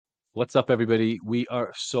What's up, everybody? We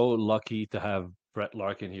are so lucky to have Brett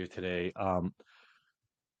Larkin here today.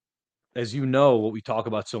 As you know, what we talk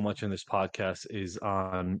about so much in this podcast is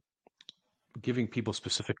on giving people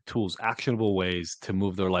specific tools, actionable ways to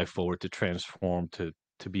move their life forward, to transform, to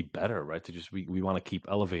be better, right? To just we want to keep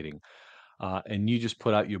elevating. And you just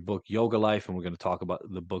put out your book, Yoga Life, and we're going to talk about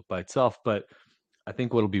the book by itself. But I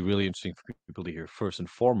think what'll be really interesting for people to hear first and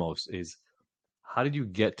foremost is how did you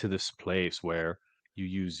get to this place where you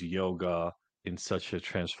use yoga in such a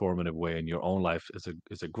transformative way in your own life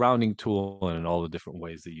as a grounding tool and in all the different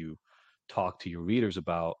ways that you talk to your readers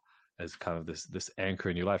about as kind of this anchor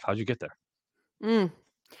in your life? How'd you get there? Mm.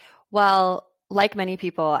 Well, like many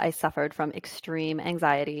people, I suffered from extreme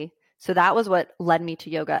anxiety. So that was what led me to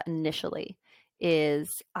yoga initially,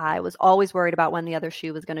 is I was always worried about when the other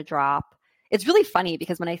shoe was going to drop. It's really funny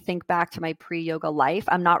because when I think back to my pre-yoga life,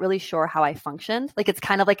 I'm not really sure how I functioned. Like it's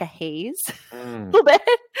kind of like a haze a Mm, little bit.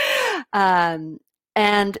 Um,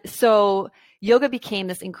 and so yoga became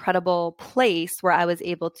this incredible place where I was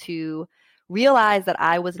able to realize that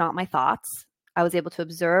I was not my thoughts. I was able to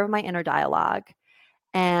observe my inner dialogue.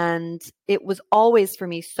 And it was always for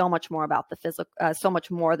me so much more about the physical, so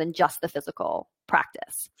much more than just the physical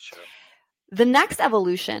practice. sure. The next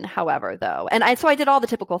evolution, however, though, so I did all the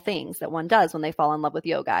typical things that one does when they fall in love with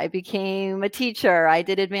yoga. I became a teacher. I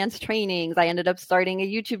did advanced trainings. I ended up starting a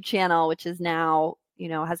YouTube channel, which is now,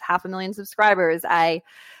 has 500,000 subscribers. I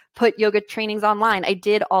put yoga trainings online. I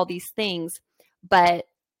did all these things. But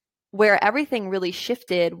where everything really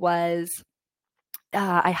shifted was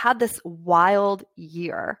I had this wild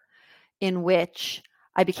year in which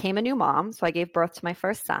I became a new mom. So I gave birth to my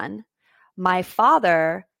first son. My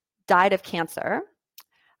father died of cancer.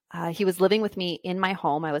 He was living with me in my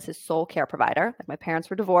home. I was his sole care provider. Like my parents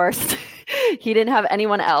were divorced. He didn't have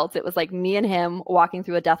anyone else. It was like me and him walking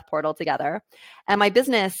through a death portal together. And my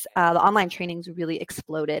business, the online trainings really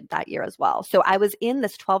exploded that year as well. So I was in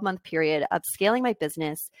this 12-month period of scaling my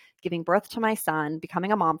business, giving birth to my son,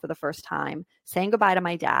 becoming a mom for the first time, saying goodbye to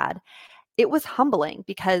my dad. It was humbling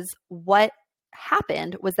because what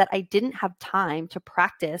happened was that I didn't have time to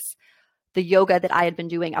practice the yoga that I had been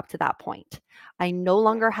doing up to that point. I no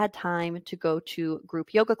longer had time to go to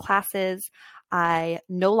group yoga classes. I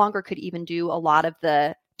no longer could even do a lot of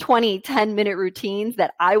the 20, 10-minute routines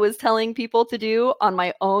that I was telling people to do on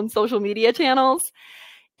my own social media channels.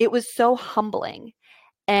 It was so humbling.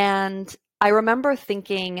 And I remember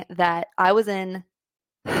thinking that I was in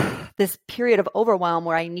this period of overwhelm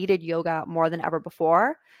where I needed yoga more than ever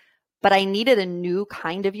before, but I needed a new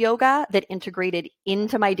kind of yoga that integrated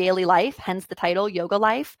into my daily life, hence the title Yoga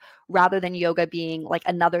Life, rather than yoga being like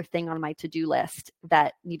another thing on my to-do list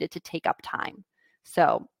that needed to take up time.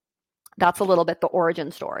 So that's a little bit the origin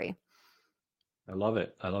story. I love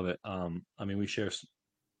it. I love it. I mean, we share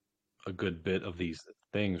a good bit of these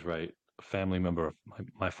things, right? A family member of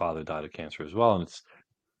my father died of cancer as well, and it's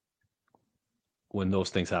when those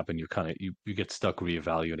things happen, you kind of you get stuck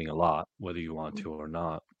reevaluating a lot, whether you want to or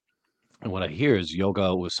not. And what I hear is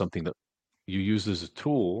yoga was something that you used as a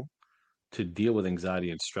tool to deal with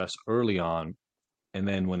anxiety and stress early on. And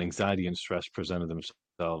then when anxiety and stress presented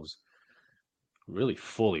themselves really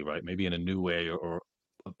fully, right? Maybe in a new way or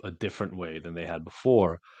a different way than they had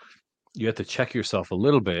before, you had to check yourself a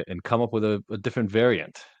little bit and come up with a different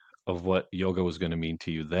variant of what yoga was going to mean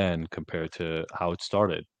to you then compared to how it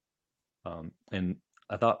started. And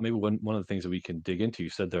I thought maybe one of the things that we can dig into,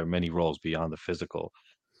 you said there are many roles beyond the physical.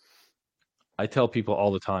 I tell people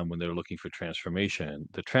all the time when they're looking for transformation,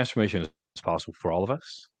 the transformation is possible for all of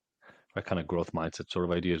us, right? Kind of growth mindset sort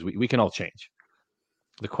of ideas. We can all change.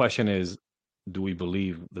 The question is, do we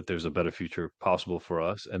believe that there's a better future possible for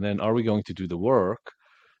us? And then are we going to do the work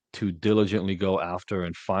to diligently go after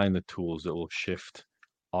and find the tools that will shift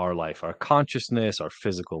our life, our consciousness, our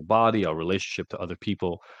physical body, our relationship to other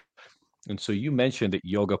people? And so you mentioned that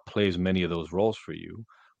yoga plays many of those roles for you.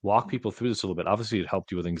 Walk people through this a little bit. Obviously, it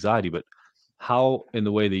helped you with anxiety, but how, in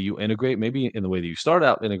the way that you integrate, maybe in the way that you started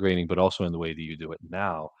out integrating, but also in the way that you do it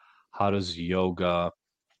now, how does yoga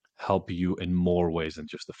help you in more ways than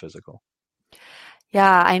just the physical?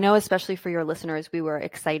 Yeah, I know, especially for your listeners, we were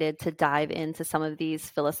excited to dive into some of these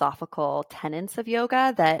philosophical tenets of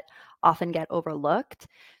yoga that often get overlooked.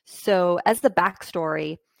 So, as the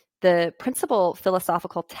backstory, the principal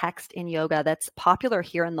philosophical text in yoga that's popular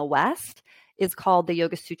here in the West is called the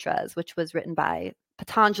Yoga Sutras, which was written by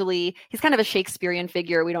Patanjali. He's kind of a Shakespearean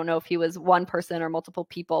figure. We don't know if he was one person or multiple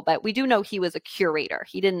people, but we do know he was a curator.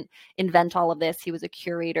 He didn't invent all of this, he was a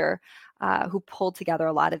curator who pulled together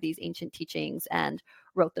a lot of these ancient teachings and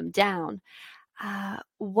wrote them down.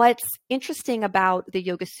 What's interesting about the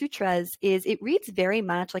Yoga Sutras is it reads very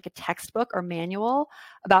much like a textbook or manual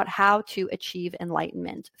about how to achieve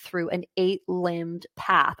enlightenment through an 8-limbed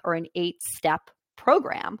path or an 8-step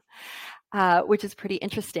program, which is pretty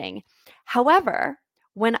interesting. However,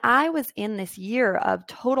 when I was in this year of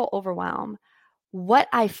total overwhelm, what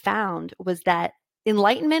I found was that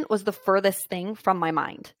enlightenment was the furthest thing from my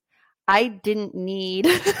mind. I didn't need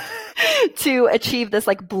to achieve this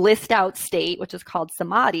like blissed out state, which is called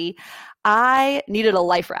samadhi. I needed a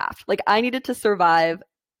life raft. Like I needed to survive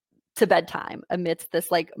to bedtime amidst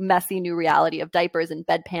this like messy new reality of diapers and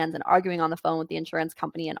bedpans and arguing on the phone with the insurance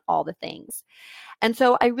company and all the things. And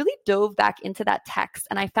so I really dove back into that text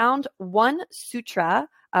and I found one sutra,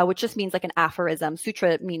 which just means like an aphorism.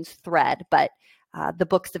 Sutra means thread, but the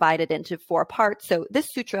book's divided into 4 parts. So this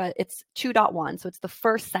sutra, it's 2.1. So it's the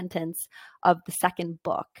first sentence of the second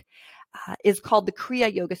book, is called the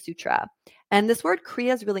Kriya Yoga Sutra. And this word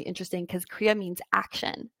Kriya is really interesting because Kriya means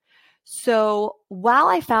action. So while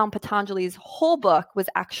I found Patanjali's whole book was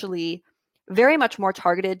actually very much more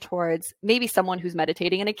targeted towards maybe someone who's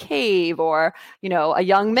meditating in a cave or, a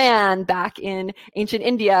young man back in ancient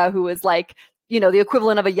India who was like, the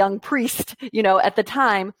equivalent of a young priest, at the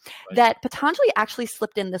time, Right. that Patanjali actually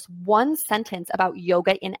slipped in this one sentence about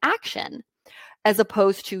yoga in action, as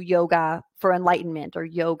opposed to yoga for enlightenment or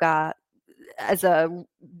yoga as a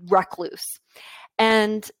recluse.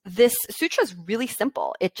 And this sutra is really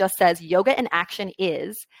simple. It just says yoga in action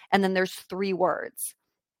is, and then there's 3 words.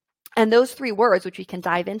 And those 3 words, which we can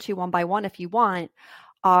dive into one by one if you want,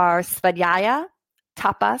 are svadhyaya,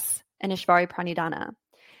 tapas, and ishvari pranidhana.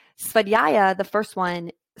 Svadhyaya, the first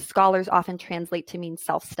one, scholars often translate to mean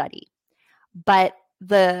self-study. But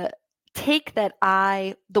the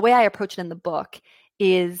way I approach it in the book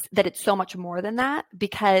is that it's so much more than that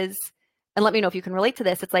because, and let me know if you can relate to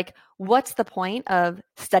this, it's like, what's the point of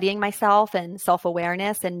studying myself and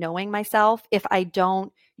self-awareness and knowing myself if I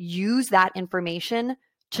don't use that information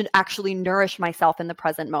to actually nourish myself in the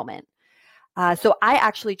present moment? So I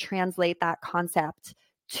actually translate that concept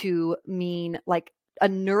to mean like a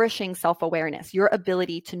nourishing self-awareness, your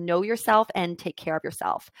ability to know yourself and take care of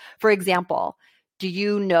yourself. For example, do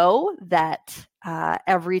you know that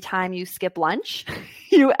every time you skip lunch,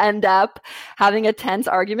 you end up having a tense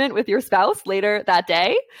argument with your spouse later that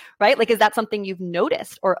day, right? Like, is that something you've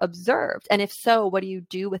noticed or observed? And if so, what do you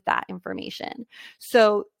do with that information?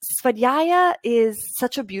 So svadhyaya is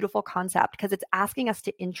such a beautiful concept because it's asking us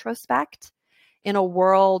to introspect in a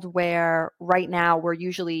world where right now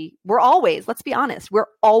we're always, let's be honest, we're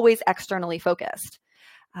always externally focused.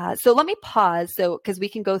 So let me pause because we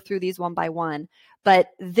can go through these one by one. But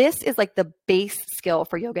this is like the base skill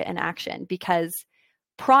for yoga in action because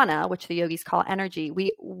prana, which the yogis call energy,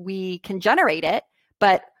 we can generate it,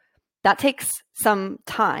 but that takes some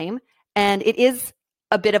time. And it is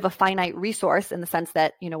a bit of a finite resource in the sense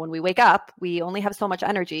that, when we wake up, we only have so much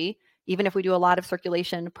energy, even if we do a lot of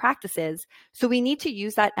circulation practices. So we need to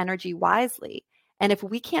use that energy wisely. And if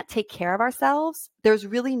we can't take care of ourselves, there's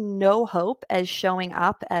really no hope as showing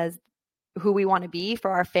up as who we want to be for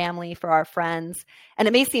our family, for our friends. And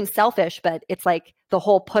it may seem selfish, but it's like the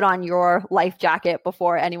whole put on your life jacket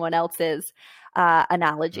before anyone else's Yeah,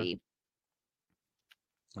 analogy.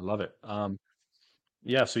 I love it.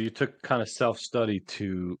 Yeah, so you took kind of self-study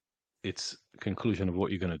to its conclusion of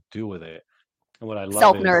what you're going to do with it. And what I love is,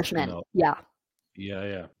 Self-nourishment. Yeah.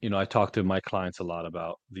 yeah, yeah. I talk to my clients a lot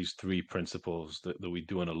about these 3 principles that we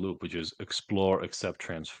do in a loop, which is explore, accept,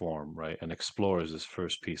 transform, right? And explore is this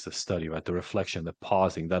first piece, the study, right? The reflection, the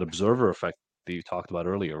pausing, that observer effect that you talked about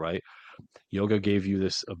earlier, right? Yoga gave you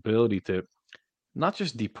this ability to not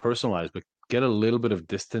just depersonalize, but get a little bit of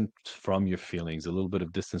distance from your feelings, a little bit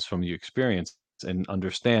of distance from your experience, and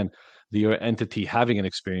understand that your entity having an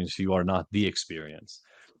experience, you are not the experience.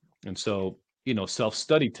 And so,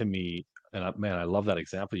 self-study to me, and man, I love that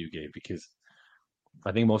example you gave because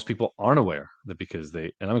I think most people aren't aware that because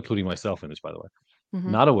and I'm including myself in this, by the way,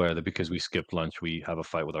 Mm-hmm. not aware that because we skipped lunch, we have a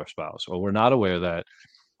fight with our spouse, or we're not aware that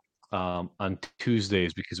on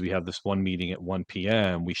Tuesdays, because we have this one meeting at 1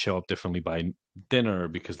 p.m., we show up differently by dinner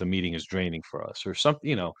because the meeting is draining for us or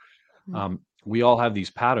something, we all have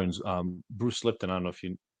these patterns. Bruce Lipton, I don't know if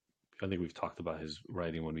I think we've talked about his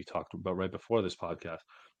writing when we talked about right before this podcast,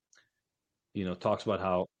 talks about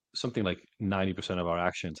how something like 90% of our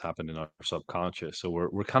actions happen in our subconscious. So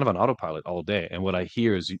we're kind of on autopilot all day. And what I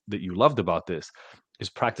hear is that you loved about this is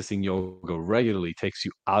practicing yoga regularly takes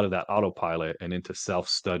you out of that autopilot and into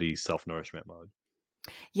self-study, self-nourishment mode.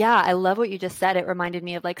 Yeah, I love what you just said. It reminded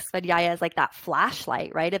me of like Svadhyaya as like that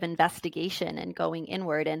flashlight, right, of investigation and going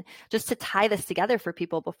inward. And just to tie this together for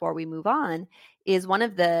people before we move on, is one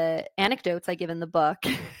of the anecdotes I give in the book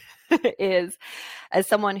is as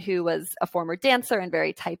someone who was a former dancer and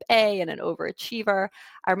very type A and an overachiever,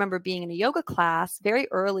 I remember being in a yoga class very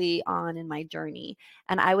early on in my journey.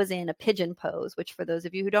 And I was in a pigeon pose, which for those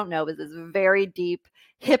of you who don't know is this very deep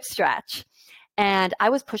hip stretch. And I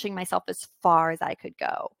was pushing myself as far as I could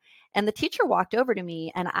go. And the teacher walked over to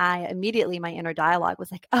me, and I immediately, my inner dialogue was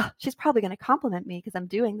like, oh, she's probably going to compliment me because I'm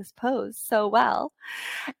doing this pose so well.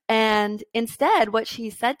 And instead, what she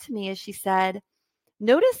said to me is she said,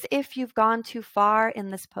 notice if you've gone too far in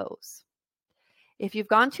this pose. If you've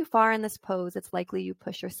gone too far in this pose, it's likely you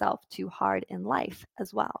push yourself too hard in life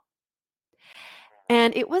as well.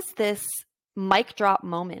 And it was this mic drop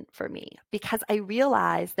moment for me because I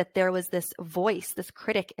realized that there was this voice, this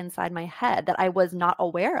critic inside my head that I was not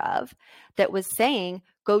aware of that was saying,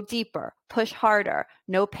 go deeper, push harder,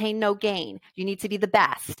 no pain, no gain. You need to be the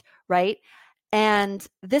best, right? And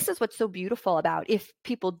this is what's so beautiful about if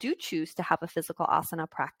people do choose to have a physical asana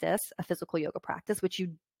practice, a physical yoga practice, which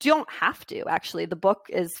you don't have to. Actually, the book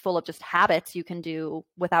is full of just habits you can do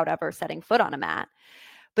without ever setting foot on a mat.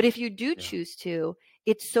 But if you do Yeah. choose to,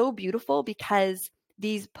 it's so beautiful because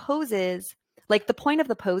these poses, like the point of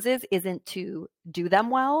the poses isn't to do them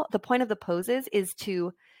well. The point of the poses is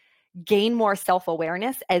to gain more self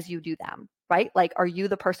awareness as you do them, right? Like, are you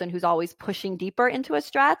the person who's always pushing deeper into a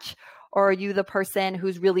stretch? Or are you the person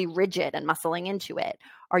who's really rigid and muscling into it?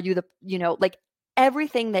 Are you the, like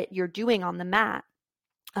everything that you're doing on the mat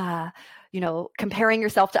uh, comparing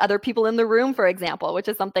yourself to other people in the room, for example, which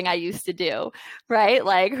is something I used to do, right?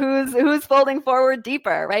 Like who's folding forward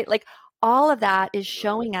deeper, right? Like all of that is Right.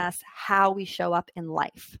 showing us how we show up in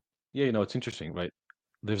life. Yeah, it's interesting, right?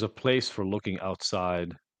 There's a place for looking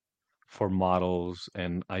outside for models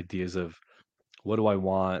and ideas of what do I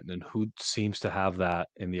want and who seems to have that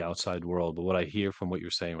in the outside world. But what I hear from what you're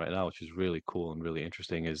saying right now, which is really cool and really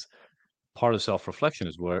interesting, is part of self-reflection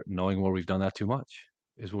is where knowing where we've done that too much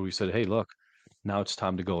is where we said, hey, look, now it's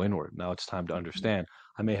time to go inward. Now it's time to Mhm. understand.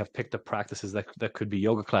 I may have picked up practices that could be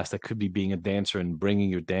yoga class, that could be being a dancer and bringing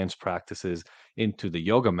your dance practices into the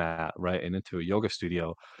yoga mat, right, and into a yoga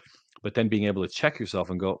studio. But then being able to check yourself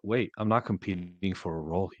and go, wait, I'm not competing for a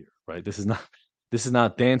role here, right? This is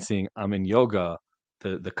not dancing. I'm in yoga.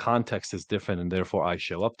 The context is different, and therefore I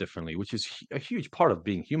show up differently, which is a huge part of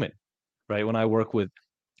being human, right? When I work with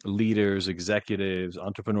leaders, executives,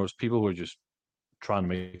 entrepreneurs, people who are just trying to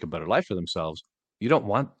make a better life for themselves, you don't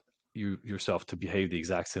want yourself to behave the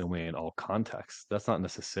exact same way in all contexts. That's not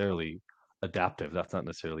necessarily adaptive. That's not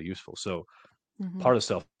necessarily useful. So Mhm. part of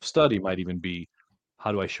self-study might even be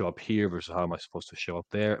how do I show up here versus how am I supposed to show up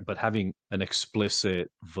there? But having an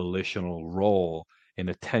explicit volitional role in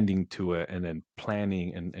attending to it and then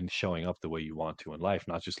planning and showing up the way you want to in life,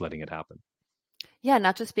 not just letting it happen. Yeah,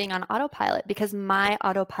 not just being on autopilot because my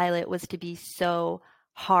autopilot was to be so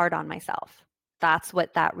hard on myself. That's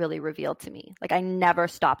what that really revealed to me. Like I never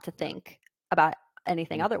stopped to Yeah. think about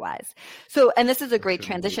anything Beautiful. otherwise. So, and this is a I'm great sure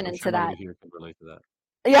transition I'm sure into nobody that. here can relate to that.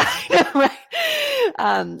 Yeah, I know,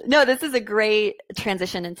 right. No, this is a great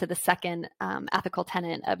transition into the second ethical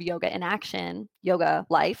tenet of yoga in action, yoga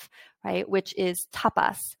life, right? Which is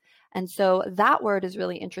tapas. And so that word is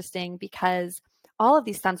really interesting because all of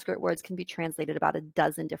these Sanskrit words can be translated about a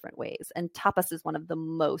dozen different ways. And tapas is one of the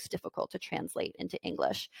most difficult to translate into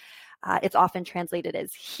English. It's often translated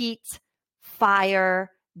as heat,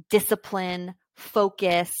 fire, discipline,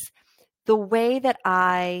 focus. The way that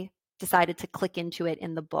I decided to click into it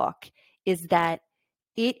in the book is that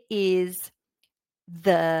it is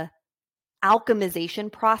the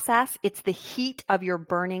alchemization process. It's the heat of your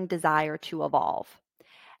burning desire to evolve.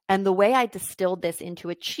 And the way I distilled this into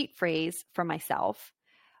a cheat phrase for myself,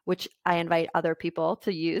 which I invite other people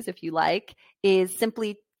to use if you like, is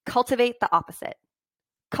simply cultivate the opposite.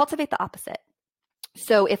 Cultivate the opposite.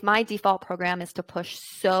 So if my default program is to push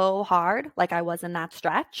so hard, like I was in that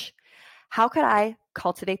stretch, how could I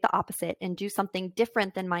cultivate the opposite and do something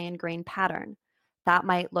different than my ingrained pattern? That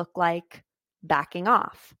might look like backing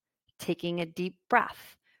off, taking a deep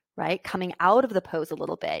breath, right? Coming out of the pose a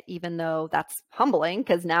little bit, even though that's humbling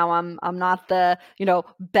because now I'm not the,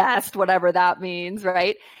 best, whatever that means,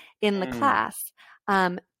 right? In the Mm. class.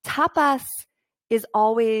 Tapas is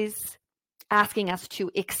always asking us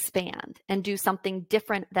to expand and do something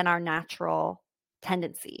different than our natural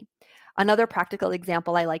tendency. Another practical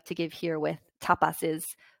example I like to give here with tapas is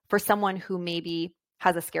for someone who maybe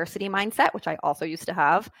has a scarcity mindset, which I also used to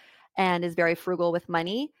have, and is very frugal with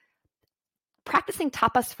money. practicing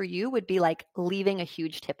tapas for you would be like leaving a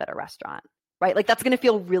huge tip at a restaurant, right? Like that's going to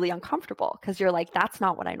feel really uncomfortable because you're like, that's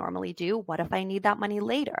not what I normally do. What if I need that money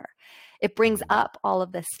later? It brings Mm. up all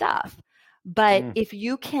of this stuff. But Mm. if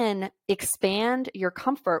you can expand your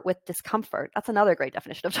comfort with discomfort, that's another great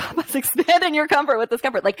definition of tapas, expanding your comfort with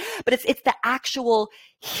discomfort. Like, but it's the actual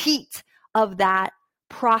heat of that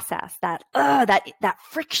process, that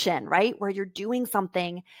friction, right? Where you're doing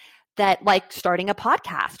something that, like starting a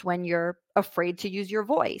podcast when you're afraid to use your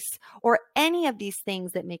voice, or any of these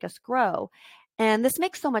things that make us grow. And this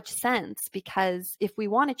makes so much sense because if we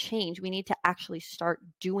want to change, we need to actually start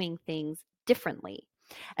doing things differently.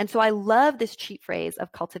 And so I love this cheat phrase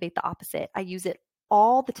of cultivate the opposite. I use it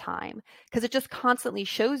all the time because it just constantly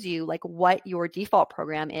shows you like what your default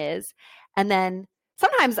program is. And then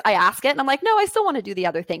sometimes I ask it and I'm like, no, I still want to do the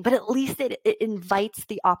other thing. But at least it invites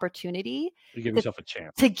the opportunity You give to, yourself a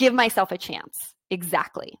chance. to give myself a chance.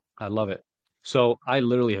 Exactly. I love it. So I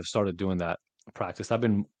literally have started doing that practice. I've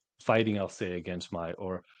been fighting, I'll say, against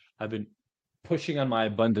or I've been pushing on my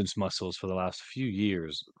abundance muscles for the last few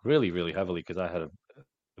years, really, really heavily, because I had a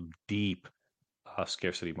deep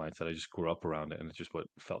scarcity mindset. I just grew up around it, and it's just what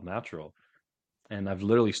felt natural. And I've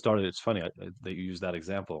literally started. It's funny that you use that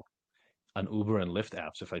example on Uber and Lyft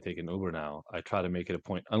apps. If I take an Uber now, I try to make it a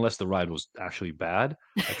point, unless the ride was actually bad,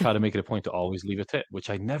 I try to make it a point to always leave a tip,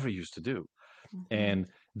 which I never used to do. Mm-hmm. And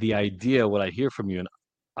the idea, what I hear from you, and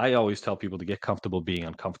I always tell people to get comfortable being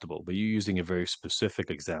uncomfortable, but you're using a very specific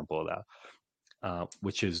example of that,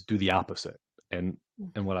 which is do the opposite. And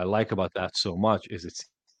what I like about that so much is it's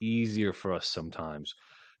easier for us sometimes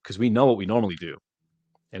because we know what we normally do,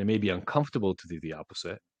 and it may be uncomfortable to do the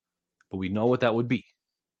opposite, but we know what that would be,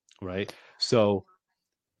 right? So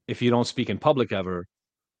if you don't speak in public ever,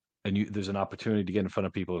 and there's an opportunity to get in front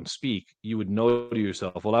of people and speak, you would know to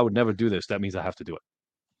yourself, well, I would never do this. That means I have to do it.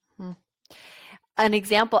 Mm-hmm. An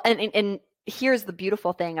example, and here's the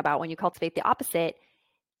beautiful thing about when you cultivate the opposite,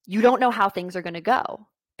 you don't know how things are going to go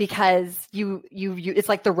because you it's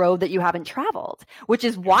like the road that you haven't traveled, which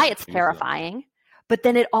is You're why not it's used to that. terrifying. But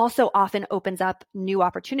then it also often opens up new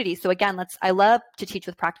opportunities. So again, I love to teach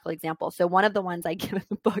with practical examples. So one of the ones I give in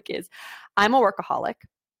the book is I'm a workaholic.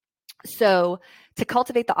 So to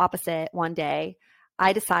cultivate the opposite, one day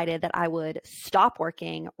I decided that I would stop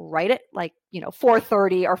working right at like,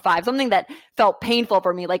 4:30 or 5, something that felt painful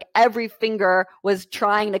for me. Like every finger was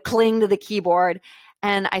trying to cling to the keyboard.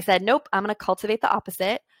 And I said, nope, I'm going to cultivate the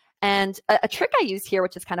opposite. And a trick I use here,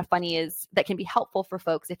 which is kind of funny, is that can be helpful for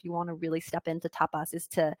folks if you want to really step into tapas, is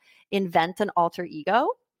to invent an alter ego.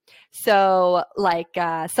 So, like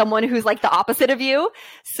someone who's like the opposite of you.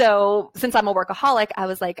 So, since I'm a workaholic, I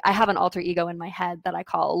was like, I have an alter ego in my head that I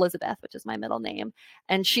call Elizabeth, which is my middle name.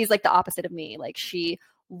 And she's like the opposite of me. Like, she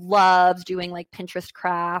loves doing like Pinterest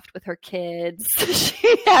craft with her kids.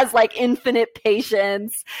 She has like infinite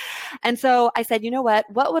patience. And so I said, you know what?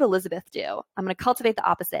 What would Elizabeth do? I'm going to cultivate the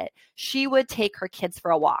opposite. She would take her kids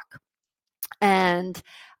for a walk. And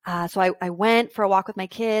so I went for a walk with my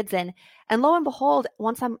kids, and lo and behold,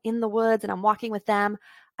 once I'm in the woods and I'm walking with them,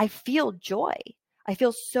 I feel joy. I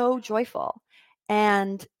feel so joyful.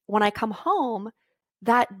 And when I come home,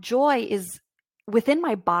 that joy is within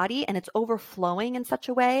my body and it's overflowing in such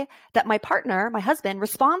a way that my partner, my husband,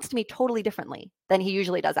 responds to me totally differently than he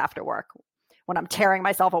usually does after work when I'm tearing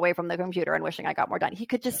myself away from the computer and wishing I got more done. He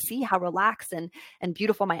could just see how relaxed and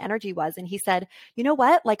beautiful my energy was. And he said, you know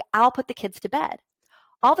what? Like, I'll put the kids to bed.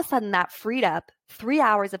 All of a sudden, that freed up 3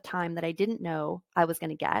 hours of time that I didn't know I was going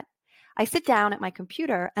to get. I sit down at my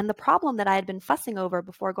computer, and the problem that I had been fussing over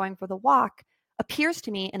before going for the walk appears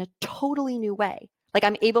to me in a totally new way. Like,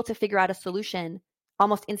 I'm able to figure out a solution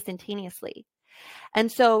almost instantaneously. And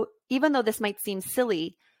so, even though this might seem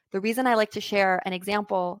silly, the reason I like to share an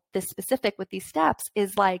example this specific with these steps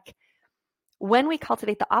is like when we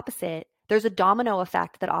cultivate the opposite, there's a domino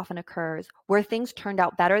effect that often occurs where things turned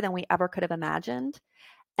out better than we ever could have imagined.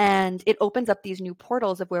 And it opens up these new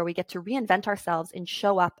portals of where we get to reinvent ourselves and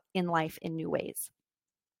show up in life in new ways.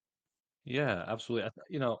 Yeah, absolutely.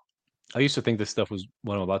 I used to think this stuff was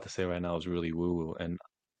what I'm about to say right now is really woo-woo. And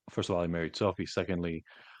first of all, I married Sophie. Secondly,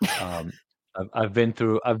 um, I've been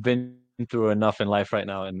through enough in life right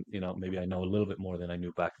now, and maybe I know a little bit more than I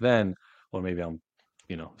knew back then, or maybe I'm,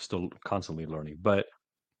 still constantly learning. But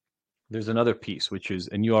there's another piece, which is,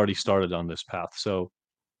 and you already started on this path. So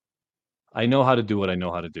I know how to do what I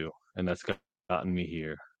know how to do, and that's gotten me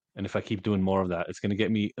here. And if I keep doing more of that, it's going to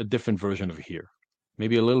get me a different version of here.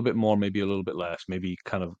 Maybe a little bit more, maybe a little bit less, maybe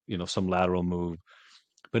kind of, some lateral move.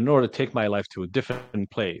 But in order to take my life to a different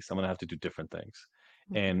place, I'm going to have to do different things.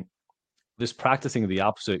 Mm-hmm. And this practicing the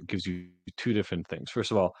opposite gives you two different things.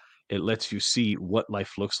 First of all, it lets you see what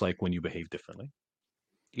life looks like when you behave differently.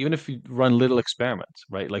 Even if you run little experiments,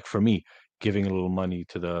 right? Like for me, giving a little money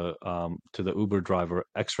to the Uber driver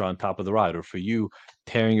extra on top of the ride, or for you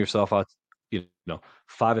tearing yourself out, you know,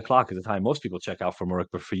 5 o'clock is the time most people check out from work,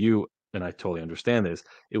 but for you, and I totally understand this,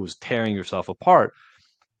 it was tearing yourself apart,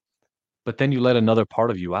 but then you let another part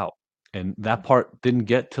of you out. And that part didn't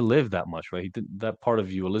get to live that much, right? That part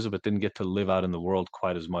of you, Elizabeth, didn't get to live out in the world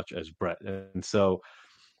quite as much as Brett. And so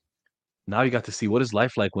now you got to see what is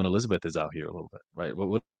life like when Elizabeth is out here a little bit, right?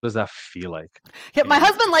 What does that feel like? Yeah, my And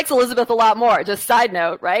husband likes Elizabeth a lot more. Just side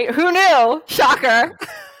note, right? Who knew? Shocker.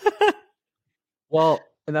 well,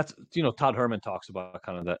 and that's, Todd Herman talks about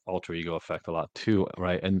kind of that alter ego effect a lot too,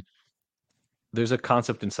 right? And there's a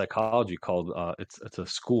concept in psychology called it's a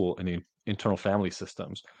school in the internal family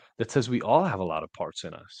systems that says we all have a lot of parts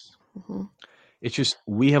in us. Mm-hmm. It's just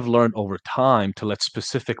we have learned over time to let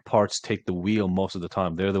specific parts take the wheel most of the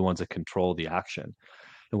time. They're the ones that control the action.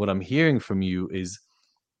 And what I'm hearing from you is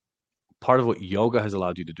part of what yoga has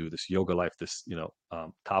allowed you to do, this yoga life, this,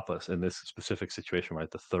 tapas in this specific situation, right?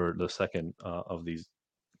 The second of these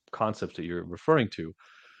concepts that you're referring to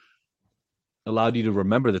allowed you to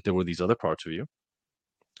remember that there were these other parts of you,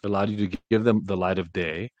 allowed you to give them the light of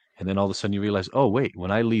day. And then all of a sudden you realize, oh, wait,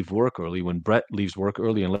 when I leave work early, when Brett leaves work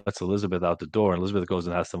early and lets Elizabeth out the door and Elizabeth goes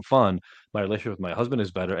and has some fun, my relationship with my husband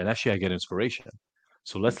is better. And actually, I get inspiration.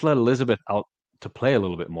 So let's let Elizabeth out to play a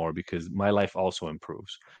little bit more because my life also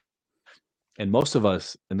improves. And most of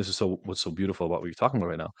us, and this is what's so beautiful about what you're talking about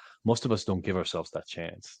right now, most of us don't give ourselves that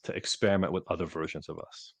chance to experiment with other versions of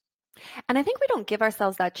us. And I think we don't give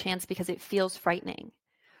ourselves that chance because it feels frightening.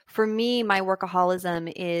 For me, my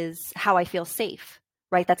workaholism is how I feel safe,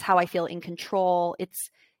 right? That's how I feel in control.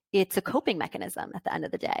 It's a coping mechanism at the end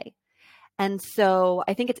of the day. And so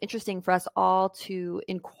I think it's interesting for us all to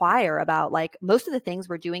inquire about, like, most of the things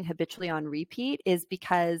we're doing habitually on repeat is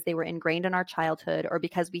because they were ingrained in our childhood or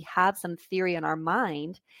because we have some theory in our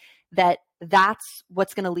mind that that's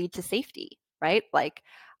what's going to lead to safety, right? Like,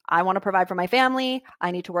 I want to provide for my family.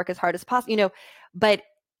 I need to work as hard as possible, but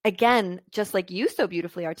again, just like you so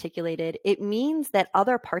beautifully articulated, it means that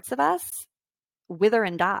other parts of us wither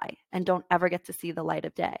and die and don't ever get to see the light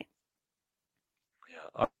of day.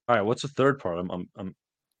 Yeah. All right. What's the third part? I'm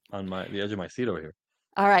on the edge of my seat over here.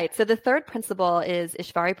 All right. So the third principle is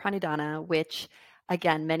Ishvari Pranidhana, which,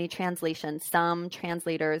 again, many translations, some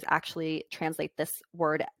translators actually translate this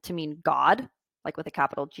word to mean God, like with a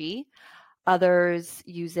capital G. Others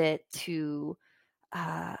use it to,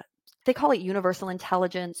 uh, they call it universal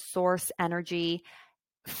intelligence, source energy,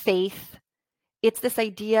 faith. It's this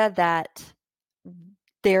idea that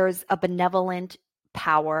there's a benevolent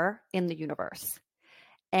power in the universe.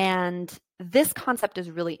 And this concept is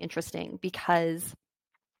really interesting because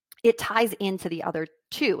it ties into the other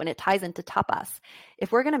two and it ties into tapas.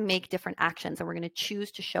 If we're going to make different actions and we're going to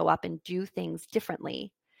choose to show up and do things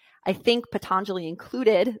differently, I think Patanjali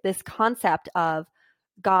included this concept of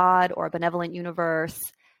God or a benevolent universe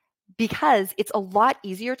because it's a lot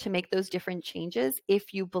easier to make those different changes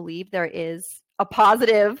if you believe there is a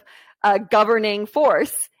positive governing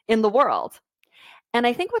force in the world. And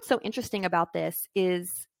I think what's so interesting about this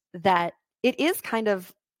is that it is kind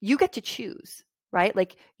of, you get to choose, right?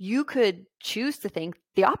 Like you could choose to think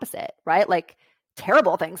the opposite, right? Like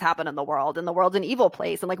terrible things happen in the world and the world's an evil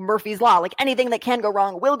place. And like Murphy's Law, like anything that can go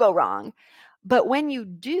wrong will go wrong. But when you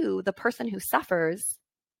do, the person who suffers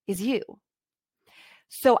is you.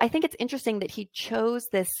 So I think it's interesting that he chose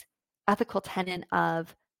this ethical tenet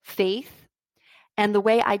of faith. And the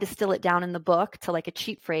way I distill it down in the book to like a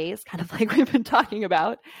cheap phrase, kind of like we've been talking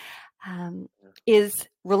about, is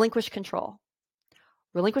relinquish control.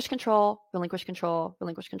 Relinquish control, relinquish control,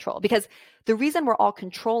 relinquish control. Because the reason we're all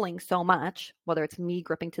controlling so much, whether it's me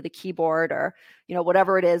gripping to the keyboard or,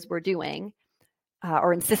 whatever it is we're doing,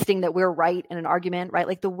 or insisting that we're right in an argument, right?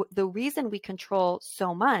 Like the reason we control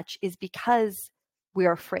so much is because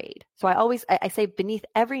we're afraid. So I say beneath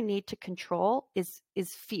every need to control is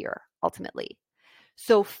fear ultimately.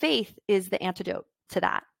 So faith is the antidote to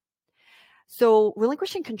that. So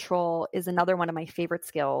relinquishing control is another one of my favorite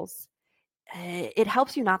skills. It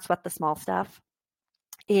helps you not sweat the small stuff.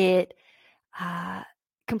 It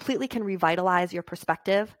completely can revitalize your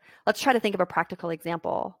perspective. Let's try to think of a practical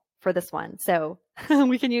example for this one. So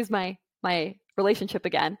we can use my relationship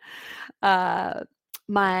again.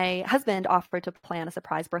 My husband offered to plan a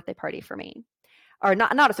surprise birthday party for me. Or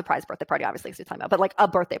not a surprise birthday party, obviously, because he's talking about, but like a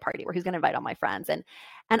birthday party where he's going to invite all my friends. And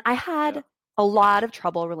I Yeah. had a lot of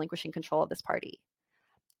trouble relinquishing control of this party.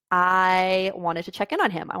 I wanted to check in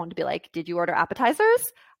on him. I wanted to be like, did you order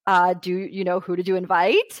appetizers? Do you know, who did you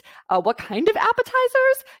invite? What kind of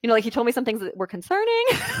appetizers? Like, he told me some things that were concerning.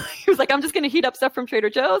 He was like, I'm just going to heat up stuff from Trader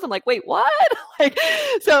Joe's. I'm like, wait, what? Like,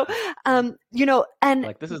 so, and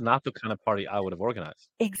Like, this is not the kind of party I would have organized.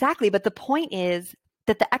 exactly. But the point is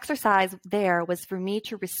that the exercise there was for me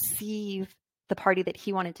to receive the party that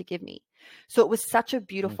he wanted to give me. So it was such a Mm,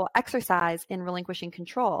 beautiful exercise in relinquishing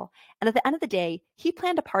control. And at the end of the day, he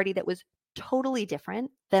planned a party that was totally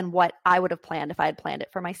different than what I would have planned if I had planned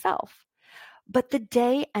it for myself. But the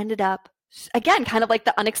day ended up, again, kind of like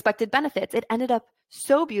the unexpected benefits. It ended up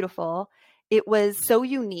so beautiful. It was so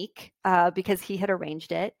unique because he had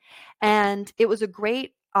arranged it. And it was a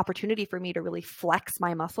great opportunity for me to really flex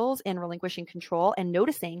my muscles in relinquishing control and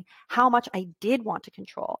noticing how much I did want to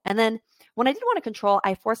control. And then when I did want to control,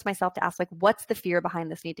 I forced myself to ask, like, what's the fear behind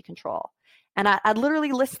this need to control? And I'd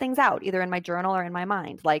literally list things out, either in my journal or in my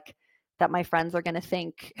mind, like that my friends are going to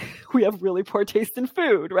think we have really poor taste in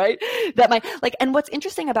food, right? That my, like, and what's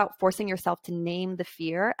interesting about forcing yourself to name the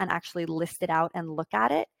fear and actually list it out and look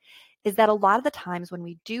at it is that a lot of the times when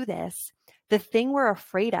we do this, the thing we're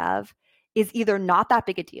afraid of is either not that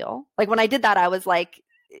big a deal. Like, when I did that, I was like,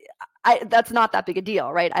 that's not that big a deal,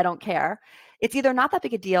 right? I don't care. It's either not that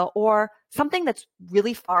big a deal or something that's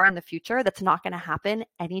really far in the future that's not going to happen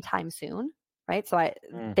anytime soon, right? So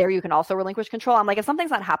mm. there you can also relinquish control. I'm like, if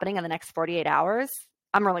something's not happening in the next 48 hours,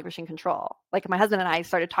 I'm relinquishing control. Like, my husband and I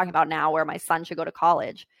started talking about now where my son should go to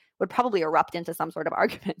college would probably erupt into some sort of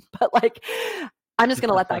argument, but like, I'm just going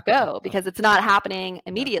to let that go because it's not happening Yeah.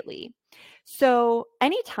 immediately. So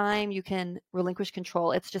anytime you can relinquish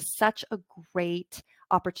control, it's just such a great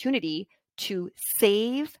opportunity to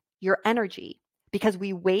save your energy, because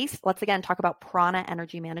we waste, let's again talk about prana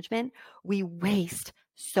energy management. We waste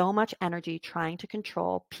so much energy trying to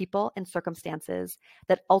control people and circumstances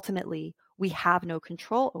that ultimately we have no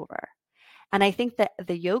control over. And I think that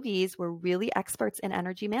the yogis were really experts in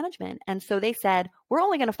energy management. And so they said, we're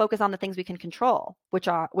only going to focus on the things we can control, which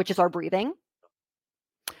is our breathing,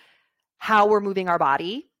 how we're moving our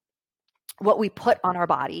body, what we put on our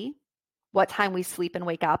body, what time we sleep and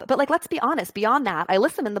wake up. But like, let's be honest, beyond that, I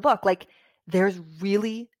list them in the book, like, there's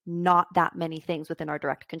really not that many things within our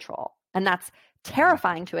direct control. And that's Mhm.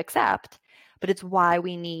 terrifying to accept, but it's why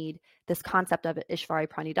we need this concept of Ishvari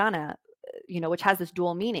Pranidhana, which has this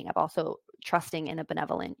dual meaning of also trusting in a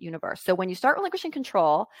benevolent universe. So when you start relinquishing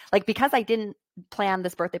control, like, because I didn't plan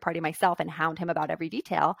this birthday party myself and hound him about every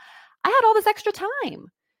detail, I had all this extra time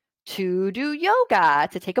to do yoga,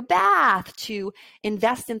 to take a bath, to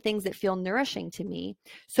invest in things that feel nourishing to me.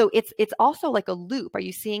 So it's also like a loop. Are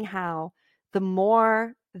you seeing how the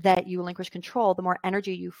more that you relinquish control, the more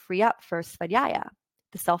energy you free up for svadhyaya,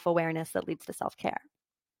 the self-awareness that leads to self-care?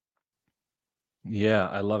 Yeah,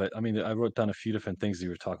 I love it. I mean, I wrote down a few different things that you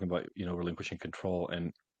were talking about, relinquishing control,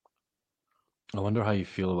 and I wonder how you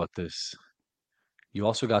feel about this. You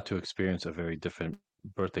also got to experience a very different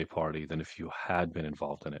birthday party than if you had been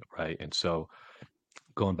involved in it, right? And so,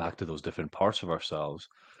 going back to those different parts of ourselves,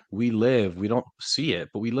 we don't see it,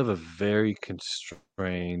 but we live a very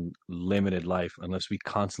constrained, limited life unless we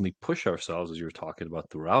constantly push ourselves, as you were talking about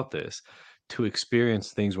throughout this, to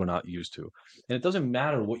experience things we're not used to. And it doesn't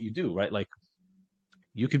matter what you do, right? Like,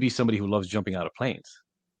 you could be somebody who loves jumping out of planes.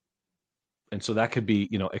 And so that could be,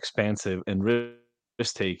 expansive and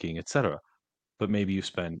risk taking, etc. But maybe you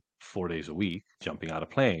spend 4 days a week jumping out of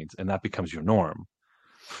planes, and that becomes your norm.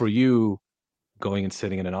 For you, going and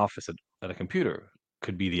sitting in an office at a computer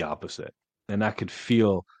could be the opposite. And that could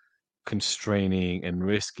feel constraining and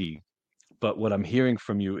risky. But what I'm hearing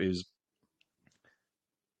from you is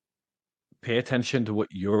pay attention to what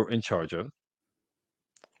you're in charge of,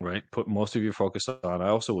 right? Put most of your focus on. I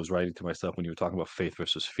also was writing to myself when you were talking about faith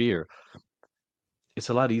versus fear. It's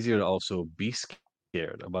a lot easier to also be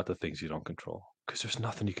scared about the things you don't control because there's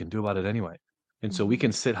nothing you can do about it anyway. And so we Mm-hmm.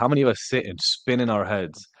 can sit, how many of us sit and spin in our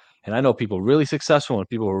heads? And I know people really successful and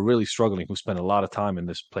people who are really struggling who spend a lot of time in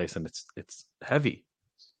this place, and it's heavy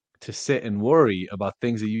to sit and worry about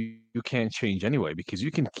things that you can't change anyway, because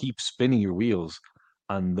you can keep spinning your wheels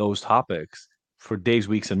on those topics for days,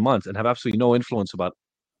 weeks, and months and have absolutely no influence about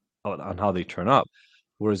on how they turn up.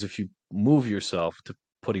 Whereas if you move yourself to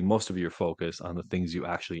putting most of your focus on the things you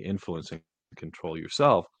actually influence and control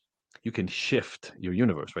yourself, you can shift your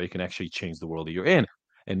universe, right? You can actually change the world that you're in.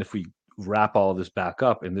 And if we wrap all of this back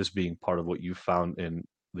up, and this being part of what you found in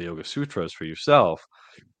the Yoga Sutras for yourself,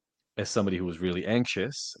 as somebody who was really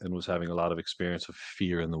anxious and was having a lot of experience of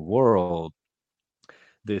fear in the world,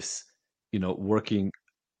 this, working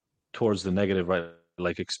towards the negative, right?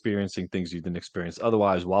 Like experiencing things you didn't experience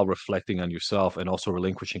otherwise while reflecting on yourself and also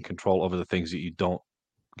relinquishing control over the things that you don't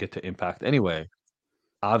get to impact anyway.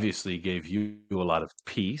 obviously gave you a lot of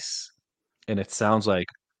peace. And it sounds like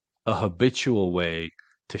a habitual way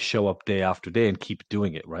to show up day after day and keep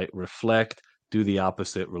doing it, right? Reflect, do the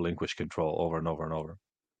opposite, relinquish control over and over and over.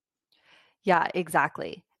 Yeah,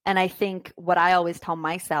 exactly. And I think what I always tell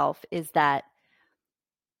myself is that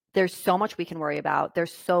there's so much we can worry about.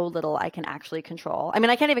 There's so little I can actually control. I mean,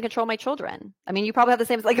 I can't even control my children. I mean, you probably have the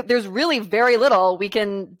same, like, there's really very little we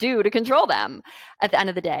can do to control them at the end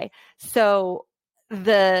of the day. So,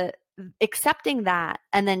 the accepting that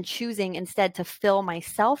and then choosing instead to fill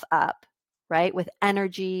myself up, right, with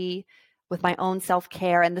energy, with my own self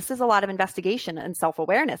care. And this is a lot of investigation and self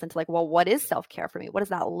awareness into, like, well, what is self care for me? What does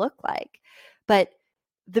that look like? But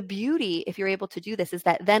the beauty, if you're able to do this, is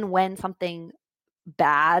that then when something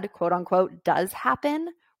bad, quote unquote, does happen,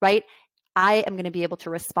 right? I am going to be able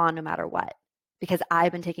to respond no matter what because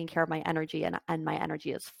I've been taking care of my energy and my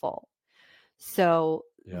energy is full. So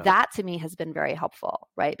Yeah. that to me has been very helpful,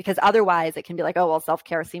 right? Because otherwise it can be like, oh, well, self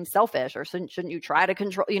care seems selfish or shouldn't you try to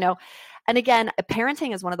control, you know? And again,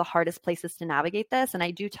 parenting is one of the hardest places to navigate this. And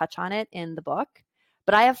I do touch on it in the book.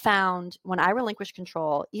 But I have found when I relinquish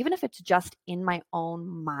control, even if it's just in my own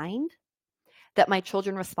mind, that my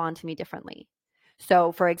children respond to me differently.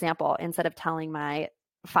 So, for example, instead of telling my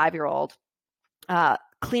 5 year old,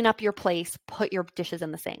 clean up your place, put your dishes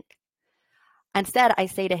in the sink, instead, I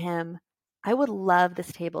say to him, I would love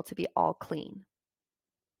this table to be all clean.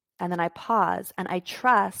 And then I pause and I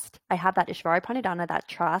trust, I have that Ishvari Pranidhana, that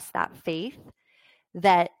trust, that faith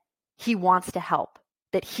that he wants to help,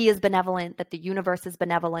 that he is benevolent, that the universe is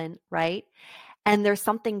benevolent, right? And there's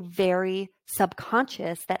something very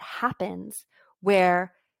subconscious that happens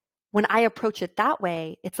where when I approach it that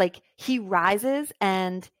way, it's like he rises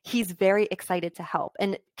and he's very excited to help.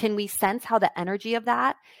 And can we sense how the energy of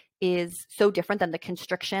that is so different than the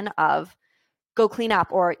constriction of go clean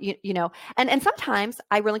up or you know, and sometimes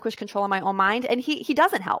I relinquish control of my own mind and he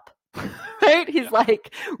doesn't help. Right? He's Yeah.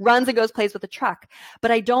 like runs and goes plays with the truck, but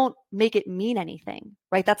I don't make it mean anything,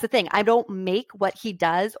 right? That's the thing. I don't make what he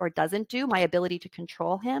does or doesn't do, my ability to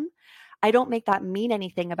control him. I don't make that mean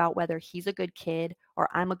anything about whether he's a good kid or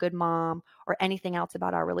I'm a good mom or anything else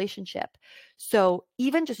about our relationship. So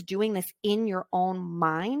even just doing this in your own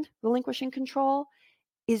mind, relinquishing control,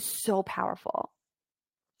 is so powerful.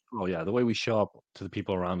 Oh yeah, the way we show up to the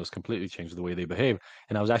people around us completely changes the way they behave.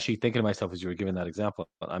 And I was actually thinking to myself as you were giving that example,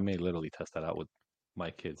 I may literally test that out with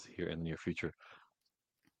my kids here in the near future.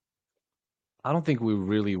 I don't think we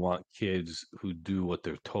really want kids who do what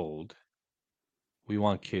they're told. We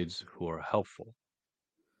want kids who are helpful.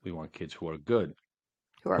 We want kids who are good.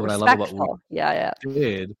 Who are And what I love about what respectful. Yeah, yeah. we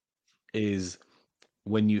did is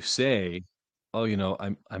when you say, "Oh,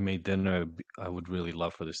 I made dinner. I would really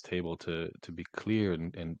love for this table to be clear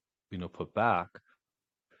and put back."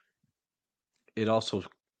 It also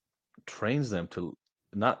trains them to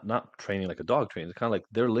not training like a dog trains. It's kind of like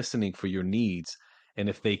they're listening for your needs, and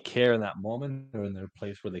if they care in that moment or in their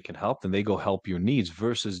place where they can help, then they go help your needs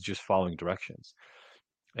versus just following directions.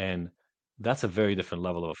 And that's a very different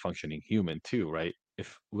level of a functioning human too, right?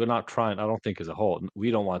 If we're not trying, I don't think as a whole, we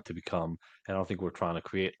don't want to become, and I don't think we're trying to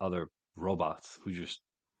create other robots who just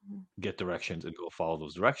get directions and go follow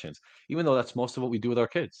those directions. Even though that's most of what we do with our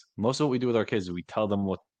kids. Most of what we do with our kids is we tell them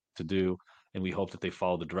what to do and we hope that they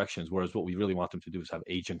follow the directions. Whereas what we really want them to do is have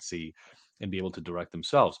agency and be able to direct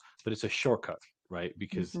themselves. But it's a shortcut, right?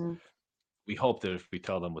 Because Mm-hmm. we hope that if we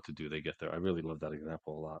tell them what to do, they get there. I really love that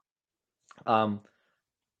example a lot. Um,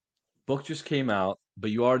 Book just came out, but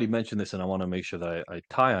you already mentioned this, and I want to make sure that I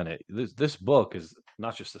tie on it. This book is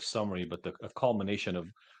not just a summary, but a culmination of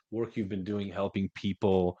work you've been doing helping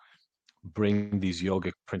people bring these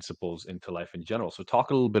yogic principles into life in general. So talk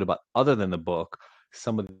a little bit about, other than the book,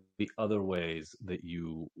 some of the other ways that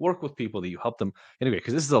you work with people, that you help them integrate,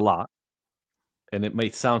 because this is a lot. And it may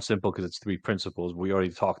sound simple because it's three principles. We already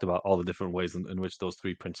talked about all the different ways in which those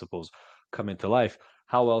three principles come into life.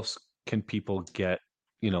 How else can people get,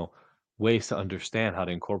 you know, ways to understand how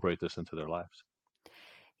to incorporate this into their lives?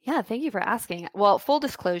 Yeah, thank you for asking. Well, full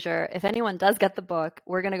disclosure, if anyone does get the book,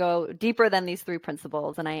 we're going to go deeper than these three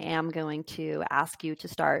principles. And I am going to ask you to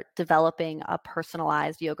start developing a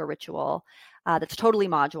personalized yoga ritual that's totally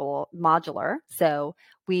modular. So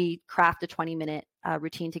we craft a 20-minute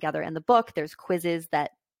routine together in the book. There's quizzes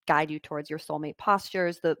that guide you towards your soulmate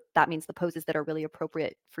postures. That means the poses that are really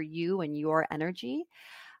appropriate for you and your energy.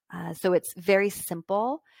 So it's very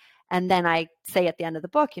simple. And then I say at the end of the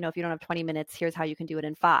book, if you don't have 20 minutes, here's how you can do it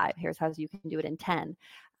in 5. Here's how you can do it in 10.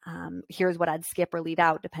 Here's what I'd skip or leave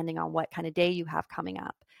out depending on what kind of day you have coming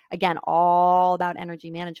up. Again, all about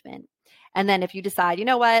energy management. And then if you decide, you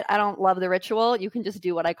know what, I don't love the ritual, you can just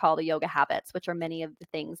do what I call the yoga habits, which are many of the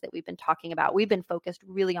things that we've been talking about. We've been focused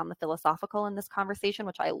really on the philosophical in this conversation,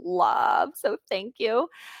 which I love. So thank you.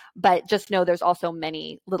 But just know there's also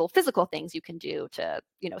many little physical things you can do to,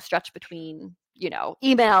 stretch between,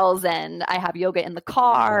 emails, and I have yoga in the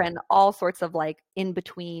car Yeah. and all sorts of like in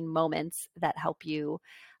between moments that help you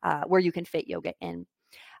where you can fit yoga in.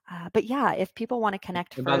 But yeah, if people want to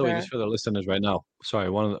connect And by the way, further. just for the listeners right now, sorry,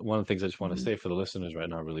 one of the things I just want to Mhm. say for the listeners right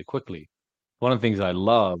now, really quickly. One of the things I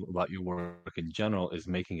love about your work in general is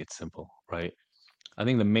making it simple, right? I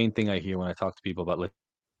think the main thing I hear when I talk to people about, let's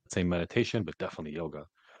say, meditation, but definitely yoga,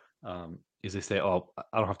 is they say, "Oh,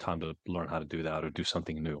 I don't have time to learn how to do that or do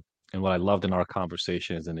something new." And what I loved in our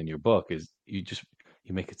conversations and in your book is you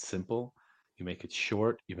make it simple, you make it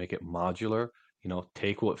short, you make it modular.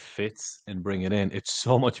 Take what fits and bring it in. It's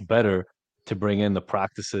so much better to bring in the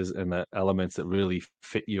practices and the elements that really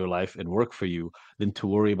fit your life and work for you than to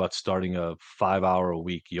worry about starting a 5 hour a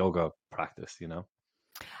week yoga practice.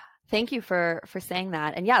 Thank you for saying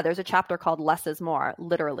that. And yeah, there's a chapter called "Less is More."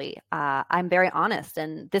 Literally, I'm very honest,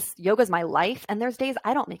 and this yoga is my life. And there's days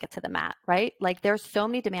I don't make it to the mat, right? Like there's so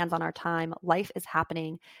many demands on our time. Life is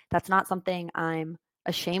happening. That's not something I'm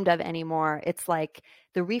ashamed of anymore. It's like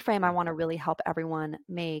the reframe I want to really help everyone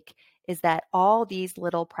make is that all these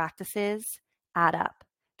little practices add up.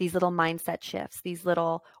 These little mindset shifts, these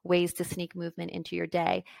little ways to sneak movement into your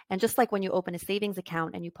day. And just like when you open a savings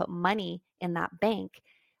account and you put money in that bank,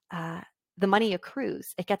 uh, the money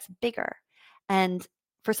accrues, it gets bigger. And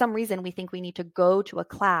for some reason, we think we need to go to a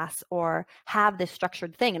class or have this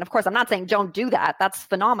structured thing. And of course, I'm not saying don't do that. That's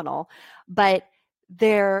phenomenal. But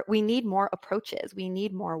we need more approaches. We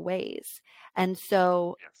need more ways. And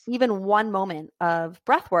so Yes. even one moment of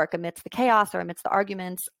breath work amidst the chaos or amidst the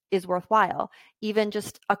arguments is worthwhile. Even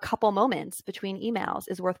just a couple moments between emails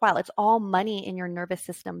is worthwhile. It's all money in your nervous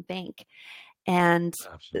system bank. And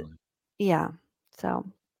Absolutely. yeah, so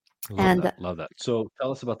Love and that. Love that. So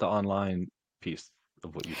tell us about the online piece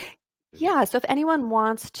of what you do. yeah, so if anyone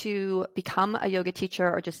wants to become a yoga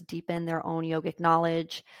teacher or just deepen their own yogic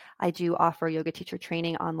knowledge, I do offer yoga teacher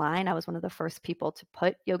training online. I was one of the first people to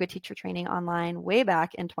put yoga teacher training online way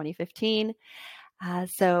back in 2015.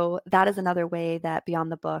 So that is another way that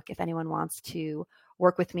beyond the book, if anyone wants to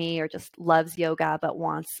work with me or just loves yoga but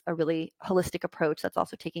wants a really holistic approach that's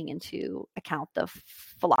also taking into account the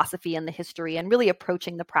philosophy and the history and really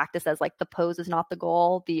approaching the practice as like the pose is not the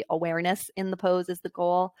goal, the awareness in the pose is the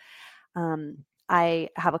goal. I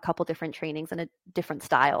have a couple different trainings and different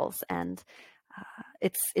styles, and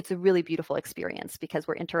it's a really beautiful experience because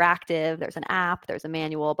we're interactive. There's an app, there's a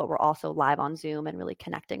manual, but we're also live on Zoom and really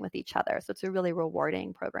connecting with each other. So it's a really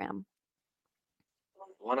rewarding program.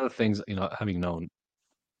 One of the things, having known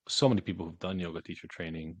so many people who've done yoga teacher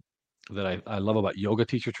training that I love about yoga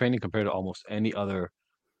teacher training compared to almost any other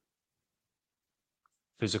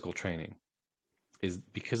physical training is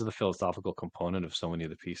because of the philosophical component of so many of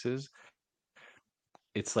the pieces.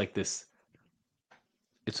 It's like this,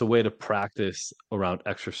 it's a way to practice around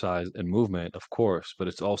exercise and movement, of course, but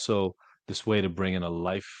it's also this way to bring in a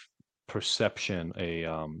life perception,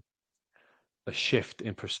 a shift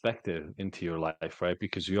in perspective into your life, right?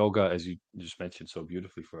 Because yoga, as you just mentioned so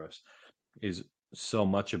beautifully for us, is so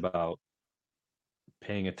much about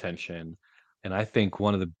paying attention. And I think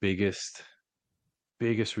one of the biggest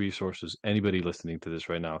resources anybody listening to this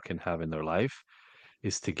right now can have in their life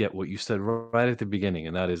is to get what you said right at the beginning,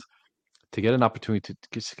 and that is to get an opportunity to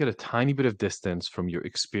just get a tiny bit of distance from your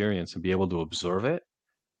experience and be able to observe it.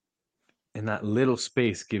 And that little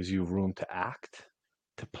space gives you room to act,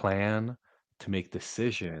 to plan, to make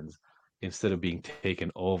decisions instead of being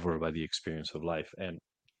taken over by the experience of life. And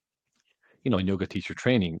in yoga teacher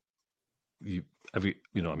training, you I